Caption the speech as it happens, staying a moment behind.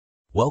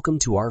Welcome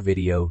to our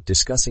video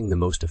discussing the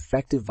most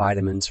effective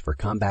vitamins for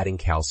combating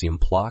calcium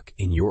plaque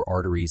in your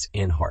arteries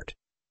and heart.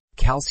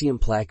 Calcium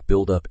plaque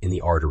buildup in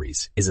the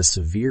arteries is a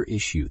severe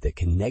issue that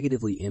can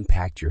negatively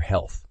impact your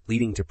health,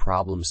 leading to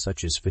problems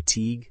such as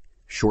fatigue,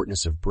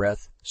 shortness of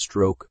breath,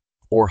 stroke,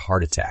 or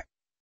heart attack.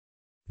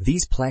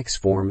 These plaques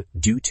form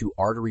due to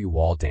artery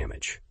wall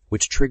damage,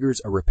 which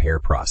triggers a repair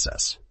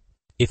process.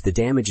 If the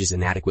damage is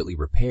inadequately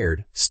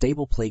repaired,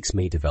 stable plaques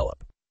may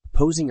develop,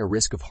 posing a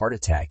risk of heart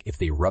attack if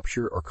they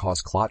rupture or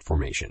cause clot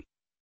formation.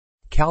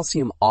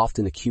 Calcium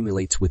often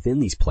accumulates within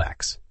these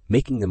plaques,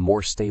 making them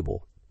more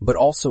stable, but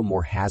also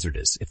more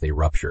hazardous if they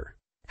rupture.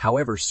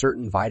 However,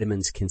 certain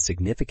vitamins can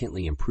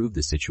significantly improve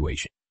the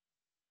situation.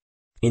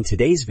 In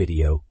today's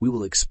video, we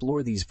will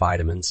explore these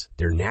vitamins,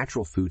 their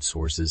natural food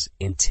sources,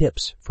 and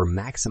tips for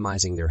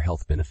maximizing their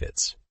health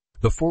benefits.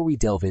 Before we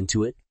delve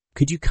into it,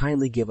 could you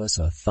kindly give us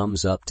a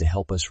thumbs up to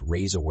help us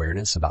raise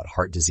awareness about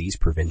heart disease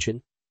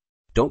prevention?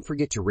 Don't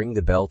forget to ring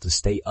the bell to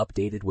stay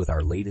updated with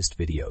our latest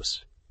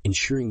videos,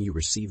 ensuring you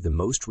receive the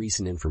most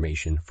recent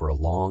information for a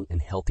long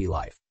and healthy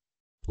life.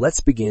 Let's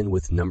begin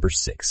with number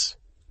 6,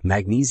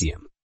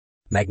 magnesium.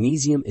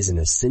 Magnesium is an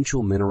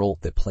essential mineral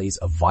that plays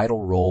a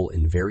vital role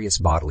in various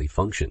bodily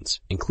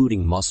functions,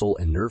 including muscle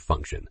and nerve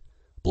function,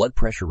 blood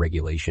pressure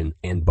regulation,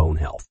 and bone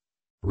health.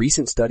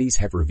 Recent studies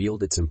have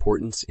revealed its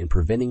importance in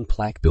preventing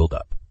plaque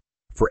buildup.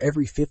 For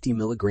every 50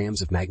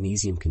 milligrams of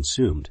magnesium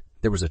consumed,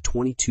 there was a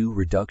 22%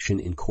 reduction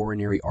in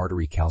coronary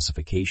artery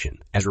calcification,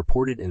 as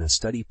reported in a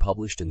study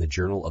published in the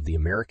Journal of the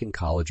American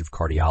College of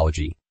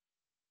Cardiology.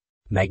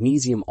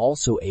 Magnesium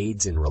also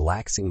aids in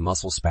relaxing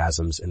muscle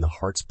spasms in the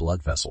heart's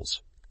blood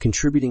vessels,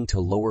 contributing to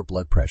lower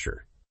blood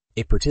pressure.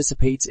 It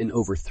participates in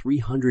over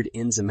 300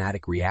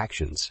 enzymatic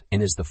reactions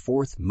and is the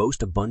fourth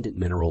most abundant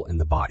mineral in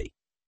the body.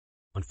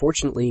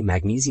 Unfortunately,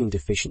 magnesium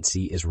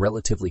deficiency is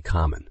relatively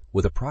common,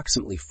 with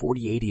approximately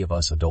 40-80 of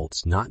us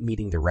adults not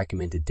meeting the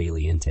recommended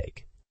daily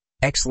intake.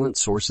 Excellent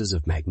sources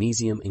of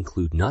magnesium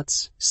include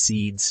nuts,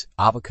 seeds,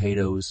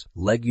 avocados,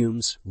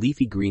 legumes,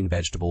 leafy green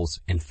vegetables,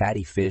 and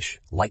fatty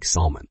fish like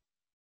salmon.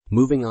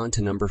 Moving on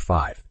to number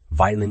 5,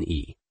 vitamin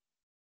E.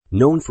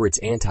 Known for its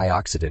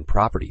antioxidant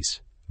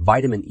properties,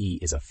 vitamin E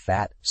is a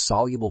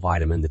fat-soluble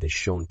vitamin that has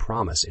shown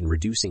promise in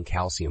reducing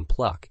calcium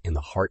plaque in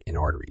the heart and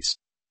arteries.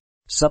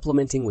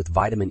 Supplementing with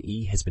vitamin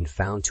E has been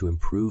found to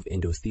improve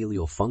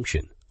endothelial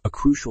function, a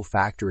crucial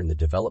factor in the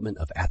development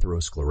of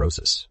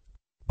atherosclerosis.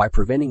 By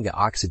preventing the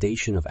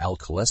oxidation of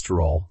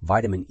cholesterol,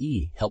 vitamin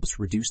E helps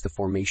reduce the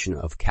formation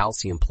of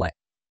calcium plaque.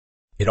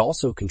 It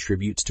also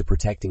contributes to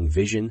protecting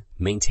vision,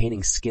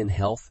 maintaining skin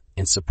health,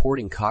 and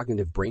supporting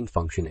cognitive brain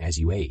function as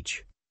you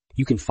age.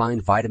 You can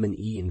find vitamin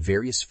E in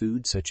various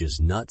foods such as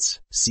nuts,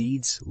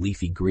 seeds,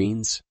 leafy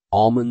greens,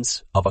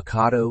 almonds,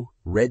 avocado,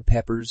 red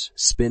peppers,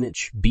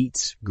 spinach,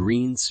 beets,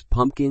 greens,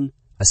 pumpkin,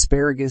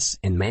 asparagus,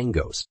 and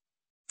mangoes.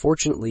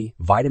 Fortunately,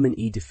 vitamin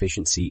E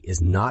deficiency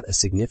is not a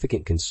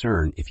significant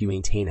concern if you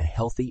maintain a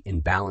healthy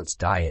and balanced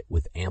diet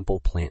with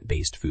ample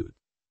plant-based food.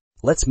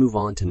 Let's move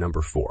on to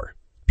number 4,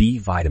 B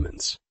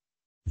vitamins.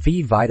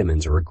 B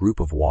vitamins are a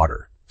group of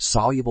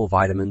water-soluble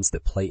vitamins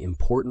that play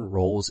important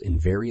roles in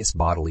various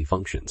bodily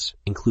functions,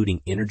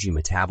 including energy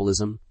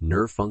metabolism,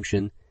 nerve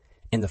function,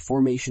 and the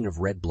formation of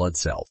red blood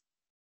cells.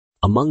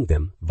 Among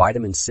them,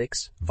 vitamin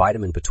 6,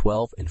 vitamin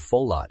B12, and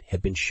folate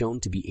have been shown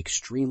to be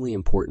extremely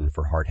important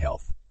for heart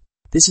health.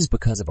 This is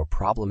because of a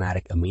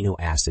problematic amino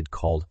acid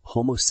called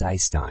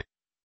homocysteine.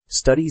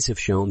 Studies have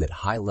shown that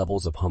high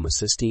levels of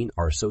homocysteine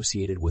are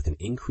associated with an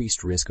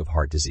increased risk of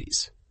heart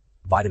disease.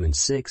 Vitamin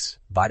 6,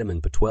 vitamin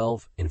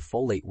B12, and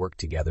folate work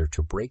together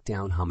to break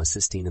down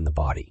homocysteine in the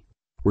body,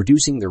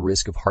 reducing the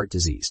risk of heart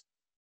disease.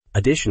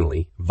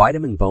 Additionally,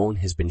 vitamin bone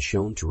has been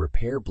shown to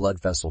repair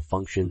blood vessel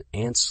function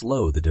and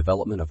slow the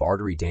development of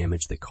artery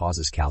damage that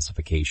causes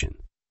calcification.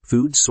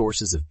 Food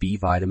sources of B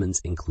vitamins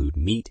include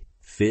meat,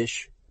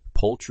 fish,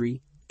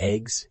 poultry,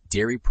 eggs,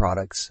 dairy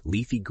products,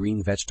 leafy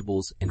green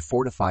vegetables, and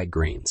fortified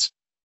grains.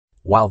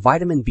 While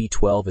vitamin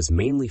B12 is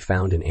mainly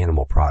found in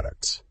animal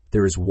products,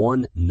 there is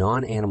one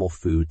non-animal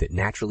food that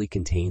naturally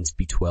contains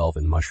B12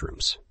 in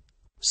mushrooms.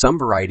 Some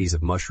varieties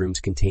of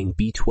mushrooms contain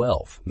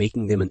B12,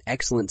 making them an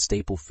excellent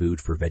staple food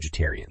for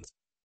vegetarians.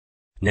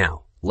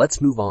 Now,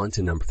 let's move on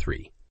to number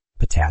 3,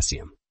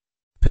 potassium.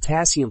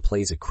 Potassium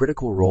plays a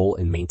critical role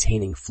in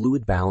maintaining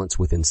fluid balance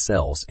within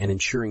cells and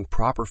ensuring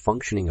proper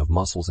functioning of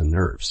muscles and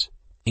nerves,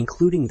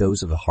 including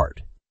those of the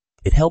heart.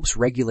 It helps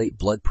regulate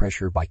blood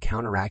pressure by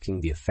counteracting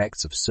the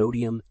effects of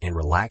sodium and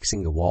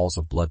relaxing the walls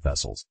of blood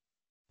vessels.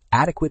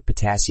 Adequate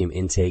potassium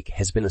intake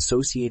has been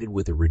associated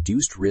with a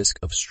reduced risk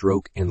of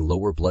stroke and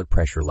lower blood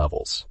pressure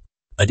levels.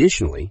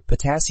 Additionally,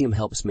 potassium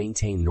helps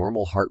maintain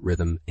normal heart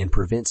rhythm and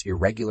prevents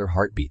irregular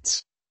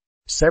heartbeats.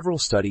 Several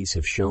studies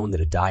have shown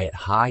that a diet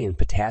high in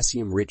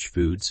potassium-rich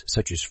foods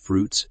such as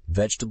fruits,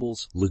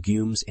 vegetables,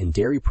 legumes, and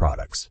dairy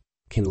products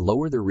can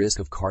lower the risk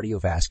of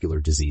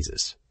cardiovascular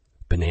diseases.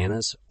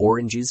 Bananas,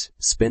 oranges,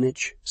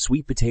 spinach,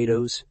 sweet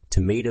potatoes,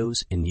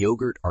 tomatoes, and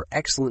yogurt are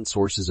excellent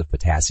sources of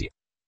potassium.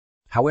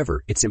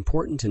 However, it's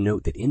important to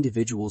note that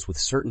individuals with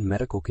certain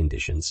medical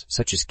conditions,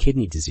 such as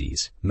kidney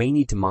disease, may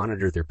need to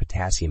monitor their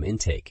potassium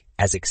intake,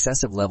 as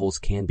excessive levels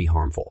can be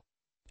harmful.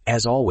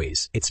 As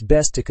always, it's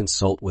best to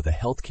consult with a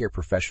healthcare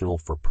professional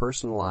for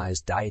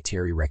personalized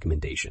dietary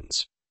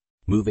recommendations.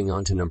 Moving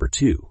on to number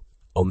 2,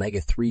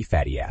 omega-3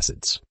 fatty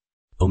acids.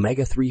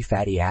 Omega-3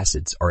 fatty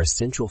acids are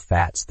essential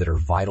fats that are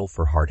vital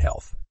for heart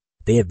health.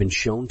 They have been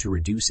shown to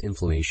reduce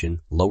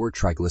inflammation, lower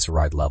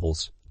triglyceride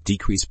levels,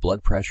 decrease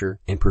blood pressure,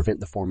 and prevent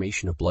the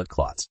formation of blood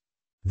clots.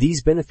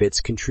 These benefits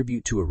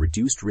contribute to a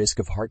reduced risk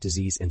of heart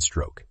disease and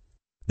stroke.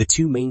 The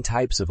two main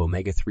types of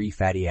omega-3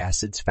 fatty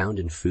acids found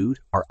in food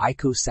are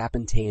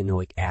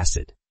eicosapentaenoic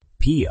acid,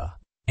 PEA,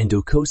 and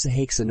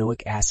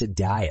docosahexaenoic acid,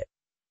 DIET.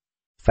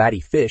 Fatty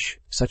fish,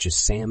 such as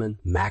salmon,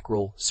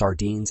 mackerel,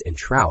 sardines, and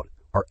trout,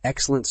 are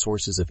excellent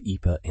sources of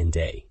EPA and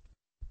DHA.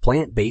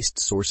 Plant-based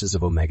sources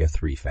of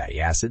omega-3 fatty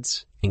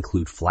acids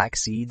include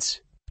flax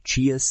seeds,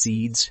 chia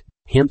seeds,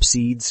 hemp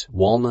seeds,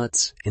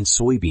 walnuts, and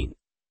soybean.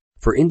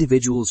 For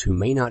individuals who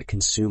may not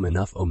consume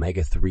enough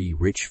omega-3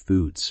 rich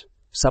foods,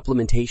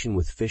 supplementation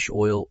with fish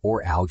oil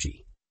or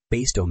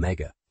algae-based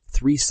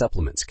omega-3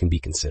 supplements can be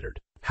considered.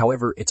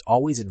 However, it's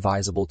always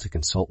advisable to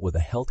consult with a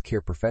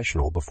healthcare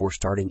professional before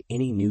starting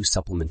any new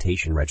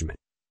supplementation regimen.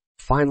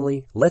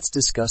 Finally, let's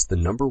discuss the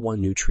number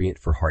 1 nutrient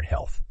for heart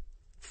health.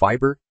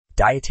 Fiber.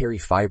 Dietary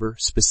fiber,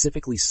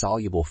 specifically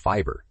soluble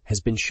fiber,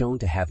 has been shown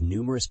to have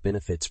numerous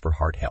benefits for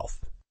heart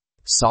health.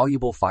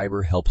 Soluble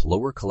fiber helps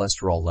lower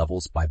cholesterol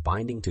levels by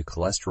binding to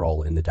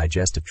cholesterol in the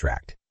digestive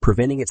tract,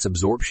 preventing its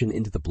absorption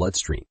into the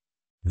bloodstream.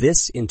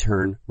 This, in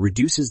turn,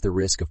 reduces the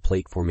risk of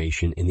plaque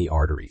formation in the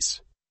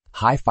arteries.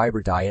 High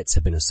fiber diets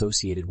have been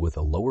associated with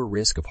a lower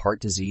risk of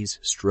heart disease,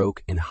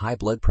 stroke, and high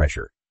blood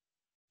pressure.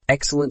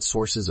 Excellent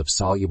sources of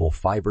soluble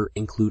fiber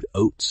include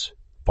oats,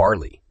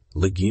 barley,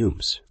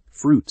 legumes,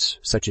 fruits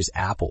such as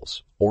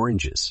apples,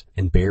 oranges,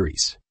 and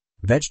berries,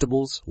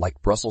 vegetables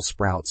like Brussels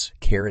sprouts,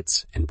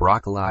 carrots, and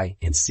broccoli,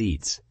 and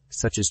seeds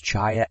such as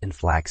chia and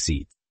flax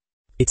seeds.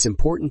 It's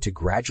important to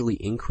gradually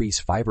increase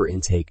fiber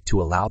intake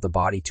to allow the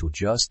body to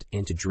adjust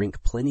and to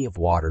drink plenty of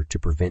water to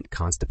prevent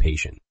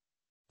constipation.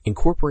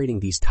 Incorporating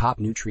these top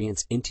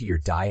nutrients into your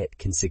diet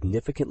can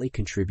significantly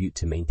contribute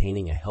to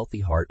maintaining a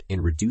healthy heart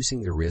and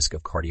reducing the risk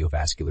of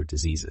cardiovascular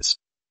diseases.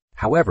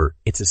 However,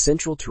 it's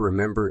essential to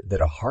remember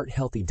that a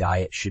heart-healthy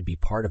diet should be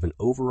part of an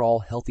overall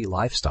healthy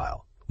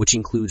lifestyle, which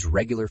includes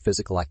regular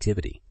physical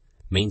activity,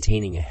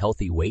 maintaining a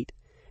healthy weight,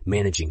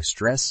 managing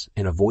stress,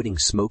 and avoiding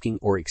smoking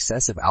or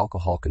excessive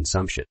alcohol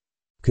consumption.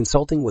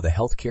 Consulting with a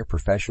healthcare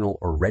professional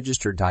or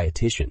registered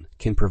dietitian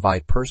can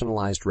provide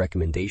personalized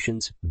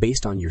recommendations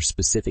based on your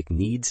specific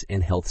needs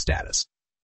and health status.